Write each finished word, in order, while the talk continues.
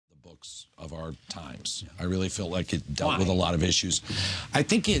books of our times. I really feel like it dealt with a lot of issues. I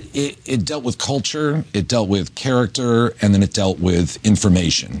think it dealt with culture, it dealt with character, and then it dealt with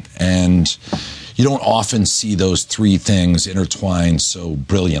information. And you don't often see those three things intertwined so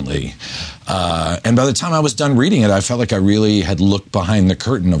brilliantly. And by the time I was done reading it, I felt like I really had looked behind the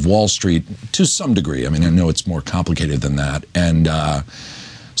curtain of Wall Street to some degree. I mean, I know it's more complicated than that. And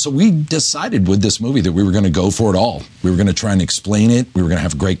so we decided with this movie that we were going to go for it all. We were going to try and explain it. We were going to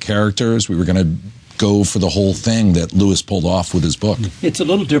have great characters. We were going to go for the whole thing that Lewis pulled off with his book. It's a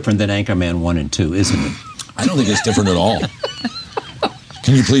little different than Anchorman 1 and 2, isn't it? I don't think it's different at all.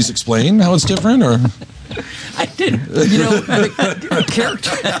 Can you please explain how it's different? Or I did. You know,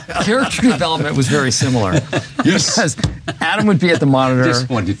 character development was very similar. Yes. Because Adam would be at the monitor. Just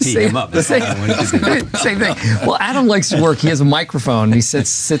wanted to tee him up. Same thing. Well, Adam likes to work. He has a microphone. He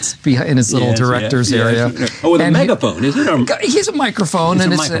sits in his little director's area. Oh, with a megaphone, is it? Or? He has a microphone,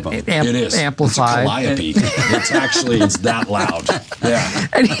 and it's amplified. It's a calliope. It's that loud. Yeah.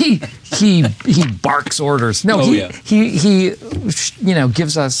 And he barks orders. No, he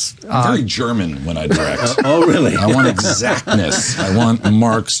gives us. I'm very German when I direct. Oh, really? I want exactness. I want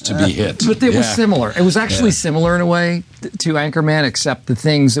marks to be hit. But it was similar. It was actually similar in a way to Anchorman, except the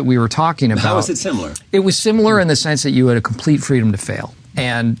things that we were talking about. How was it similar? It was similar in the sense that you had a complete freedom to fail.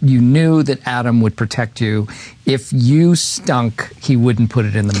 And you knew that Adam would protect you. If you stunk, he wouldn't put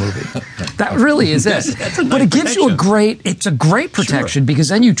it in the movie. That really is it. But it gives you a great protection because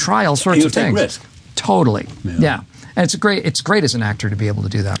then you try all sorts of things. Take risk. Totally. Yeah. And it's great as an actor to be able to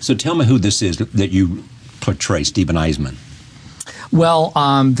do that. So tell me who this is that you portray, Stephen Eisman. Well,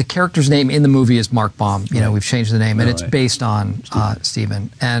 the character's name in the movie is Mark Baum. We've changed the name, and it's based on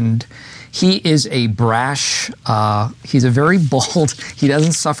Stephen. And he is a brash, he's a very bold, he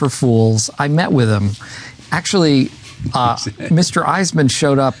doesn't suffer fools. I met with him. Actually, Mr. Eisman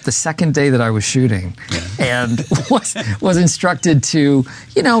showed up the second day that I was shooting and was instructed to,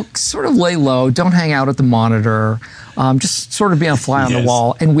 sort of lay low, don't hang out at the monitor, just sort of be a fly on the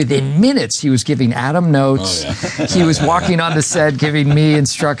wall. And within minutes, he was giving Adam notes. He was walking on the set, giving me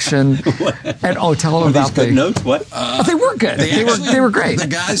instruction. And tell him about the notes. What? They were good. They were great. The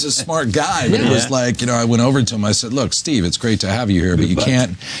guy's a smart guy, but it was like, I went over to him. I said, "Look, Steve, it's great to have you here, but you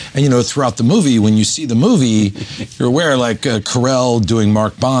can't." And throughout the movie, when you see the movie, you're aware, like Carell doing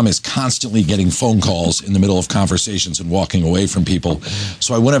Mark Baum is constantly getting phone calls in the middle of conversations and walking away from people.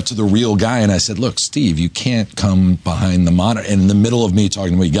 So I went up to the real guy and I said, "Look, Steve, you can't come behind the monitor." And in the middle of me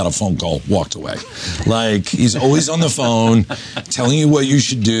talking to him, he got a phone call, walked away. Like, he's always on the phone, telling you what you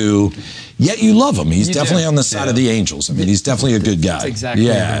should do. Yet you love him. He's definitely on the side of the angels. I mean, he's definitely a good guy. That's exactly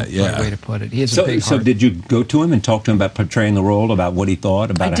the right way to put it. He has a big heart. So did you go to him and talk to him about portraying the role, about what he thought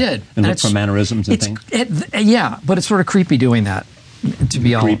about it? I did. And look for mannerisms and things? But it's sort of creepy doing that. To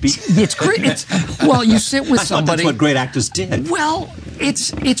be honest, it's creepy. Well, you sit with somebody. That's what great actors did. Well,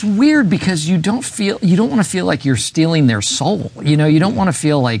 it's weird because you don't want to feel like you're stealing their soul. You don't want to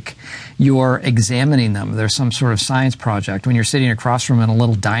feel like you're examining them. There's some sort of science project when you're sitting across from them in a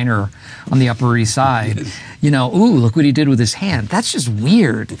little diner on the Upper East Side. Ooh, look what he did with his hand. That's just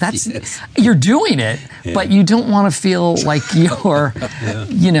weird. You're doing it, but you don't want to feel like you're,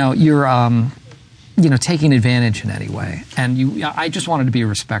 taking advantage in any way. And I just wanted to be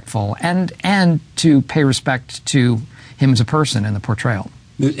respectful and to pay respect to him as a person in the portrayal.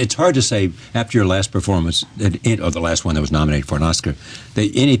 It's hard to say after your last performance, or the last one that was nominated for an Oscar,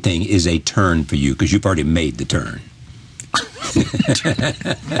 that anything is a turn for you because you've already made the turn.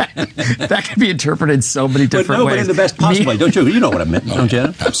 That can be interpreted so many different ways. But in the best possible way. Don't you? You know what I meant, don't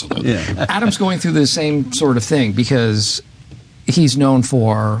you? Absolutely. Yeah. Adam's going through the same sort of thing because he's known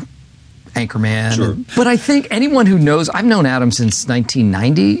for Anchorman. Sure. But I think anyone who knows, I've known Adam since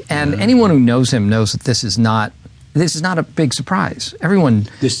 1990, and anyone who knows him knows that this is not a big surprise. Everyone...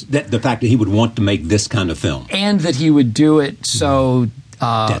 the fact that he would want to make this kind of film. And that he would do it so...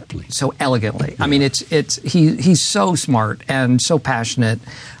 deftly. So elegantly. Yeah. I mean, he's so smart and so passionate.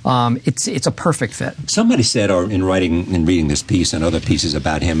 It's a perfect fit. Somebody said, or in writing and reading this piece and other pieces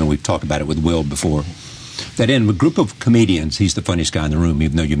about him, and we've talked about it with Will before, that in a group of comedians, he's the funniest guy in the room,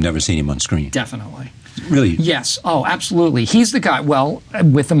 even though you've never seen him on screen. Definitely. Really? Yes. Oh, absolutely. He's the guy,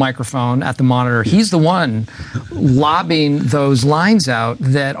 with the microphone at the monitor, he's the one lobbing those lines out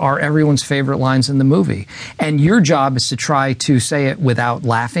that are everyone's favorite lines in the movie. And your job is to try to say it without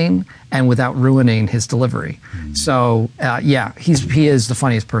laughing and without ruining his delivery. So, he is the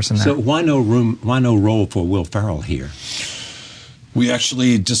funniest person there. So why no role for Will Ferrell here? We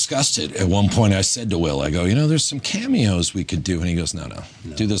actually discussed it. At one point, I said to Will, I go, there's some cameos we could do. And he goes, no,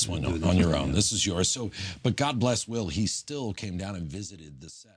 do this one on your own. This is yours. But God bless Will. He still came down and visited the set.